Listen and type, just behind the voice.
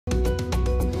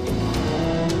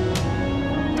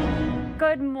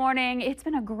Good morning. It's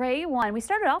been a gray one. We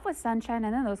started off with sunshine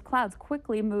and then those clouds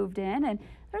quickly moved in, and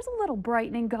there's a little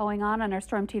brightening going on our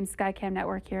Storm Team Skycam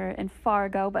network here in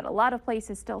Fargo, but a lot of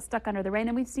places still stuck under the rain,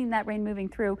 and we've seen that rain moving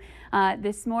through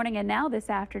this morning and now this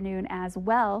afternoon as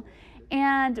well.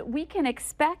 And we can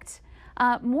expect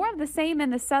more of the same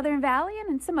in the Southern Valley and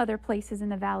in some other places in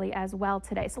the valley as well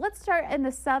today. So let's start in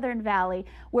the Southern Valley,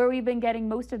 where we've been getting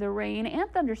most of the rain and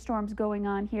thunderstorms going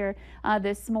on here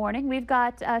this morning. We've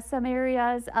got some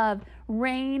areas of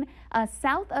rain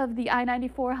south of the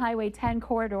I-94 Highway 10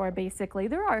 corridor, basically.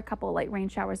 There are a couple of light rain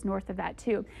showers north of that,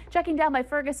 too. Checking down by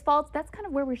Fergus Falls, that's kind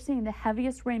of where we're seeing the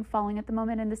heaviest rain falling at the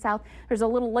moment in the south. There's a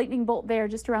little lightning bolt there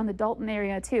just around the Dalton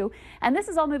area, too. And this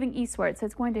is all moving eastward, so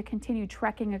it's going to continue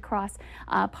trekking across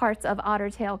parts of Otter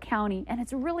Tail County. And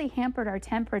it's really hampered our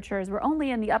temperatures. We're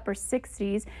only in the upper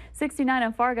 60s, 69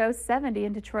 in Fargo, 70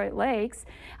 in Detroit Lakes.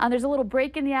 There's a little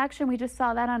break in the action. We just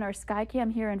saw that on our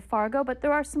Skycam here in Fargo, but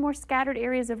there are some more scattered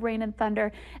areas of rain and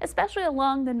thunder, especially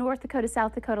along the North Dakota,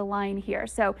 South Dakota line here.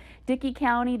 So Dickey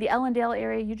County, the Ellendale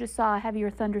area, you just saw a heavier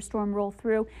thunderstorm roll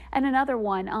through, and another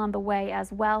one on the way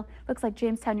as well. Looks like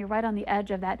Jamestown, you're right on the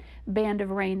edge of that band of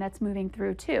rain that's moving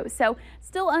through too. So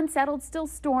still unsettled, still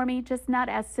stormy, just not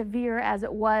as severe as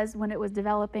it was when it was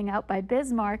developing out by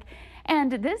Bismarck.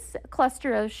 And this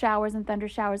cluster of showers and thunder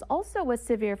showers also was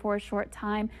severe for a short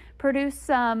time, produced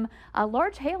some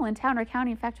large hail in Towner County.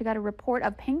 In fact, we got a report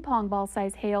of ping pong ball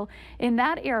size hail in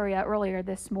that area earlier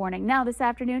this morning. Now this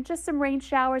afternoon, just some rain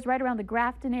showers right around the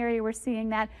Grafton area. We're seeing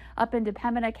that up into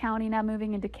Pembina County, now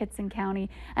moving into Kittson County.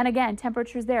 And again,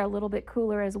 temperatures there a little bit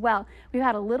cooler as well. We've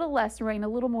had a little less rain, a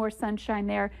little more sunshine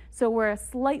there, so we're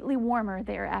slightly warmer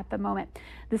there at the moment.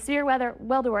 The severe weather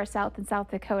well to our south in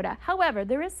South Dakota. However,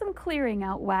 there is some clearing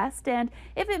out west, and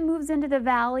if it moves into the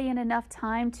valley in enough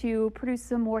time to produce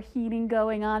some more heating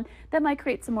going on, that might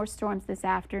create some more storms this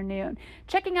afternoon.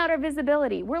 Checking out our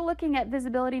visibility, we're looking at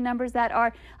visibility numbers that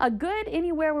are good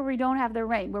anywhere where we don't have the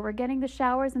rain. Where we're getting the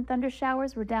showers and thunder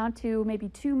showers, we're down to maybe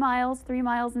 2 miles, 3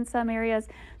 miles in some areas.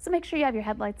 So make sure you have your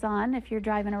headlights on if you're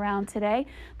driving around today.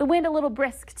 The wind a little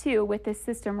brisk too with this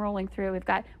system rolling through. We've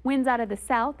got winds out of the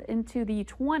south into the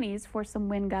 20s for some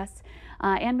wind gusts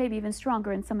and maybe even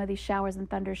stronger in some of these showers and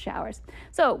thunder showers.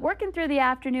 So working through the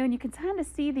afternoon, you can kind of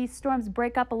see these storms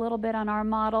break up a little bit on our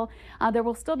model. There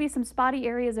will still be some spotty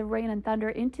areas of rain and thunder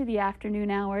into the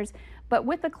afternoon hours, but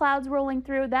with the clouds rolling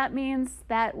through, that means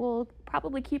that we'll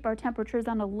probably keep our temperatures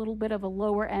on a little bit of a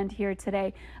lower end here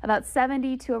today, about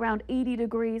 70 to around 80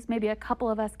 degrees, maybe a couple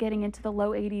of us getting into the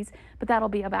low 80s, but that'll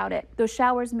be about it. Those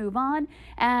showers move on,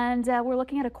 and we're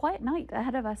looking at a quiet night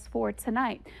ahead of us for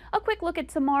tonight. A quick look at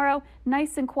tomorrow,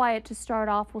 nice and quiet to start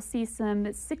off. We'll see some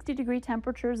 60-degree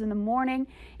temperatures in the morning,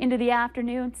 into the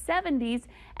afternoon, 70s,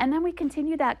 and then we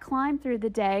continue that climb through the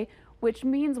day, which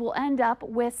means we'll end up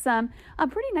with some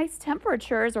pretty nice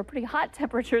temperatures, or pretty hot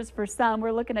temperatures for some.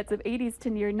 We're looking at some 80s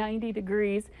to near 90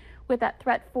 degrees with that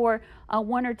threat for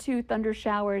 1 or 2 thunder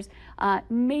showers,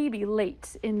 maybe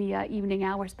late in the evening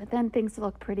hours, but then things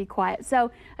look pretty quiet. So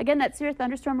again, that severe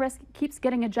thunderstorm risk keeps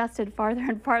getting adjusted farther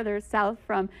and farther south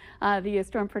from the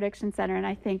Storm Prediction Center, and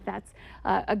I think that's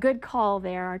a good call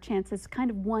there. Our chances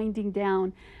kind of winding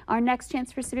down. Our next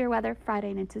chance for severe weather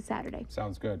Friday and into Saturday.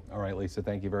 Sounds good. All right, Lisa,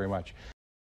 thank you very much.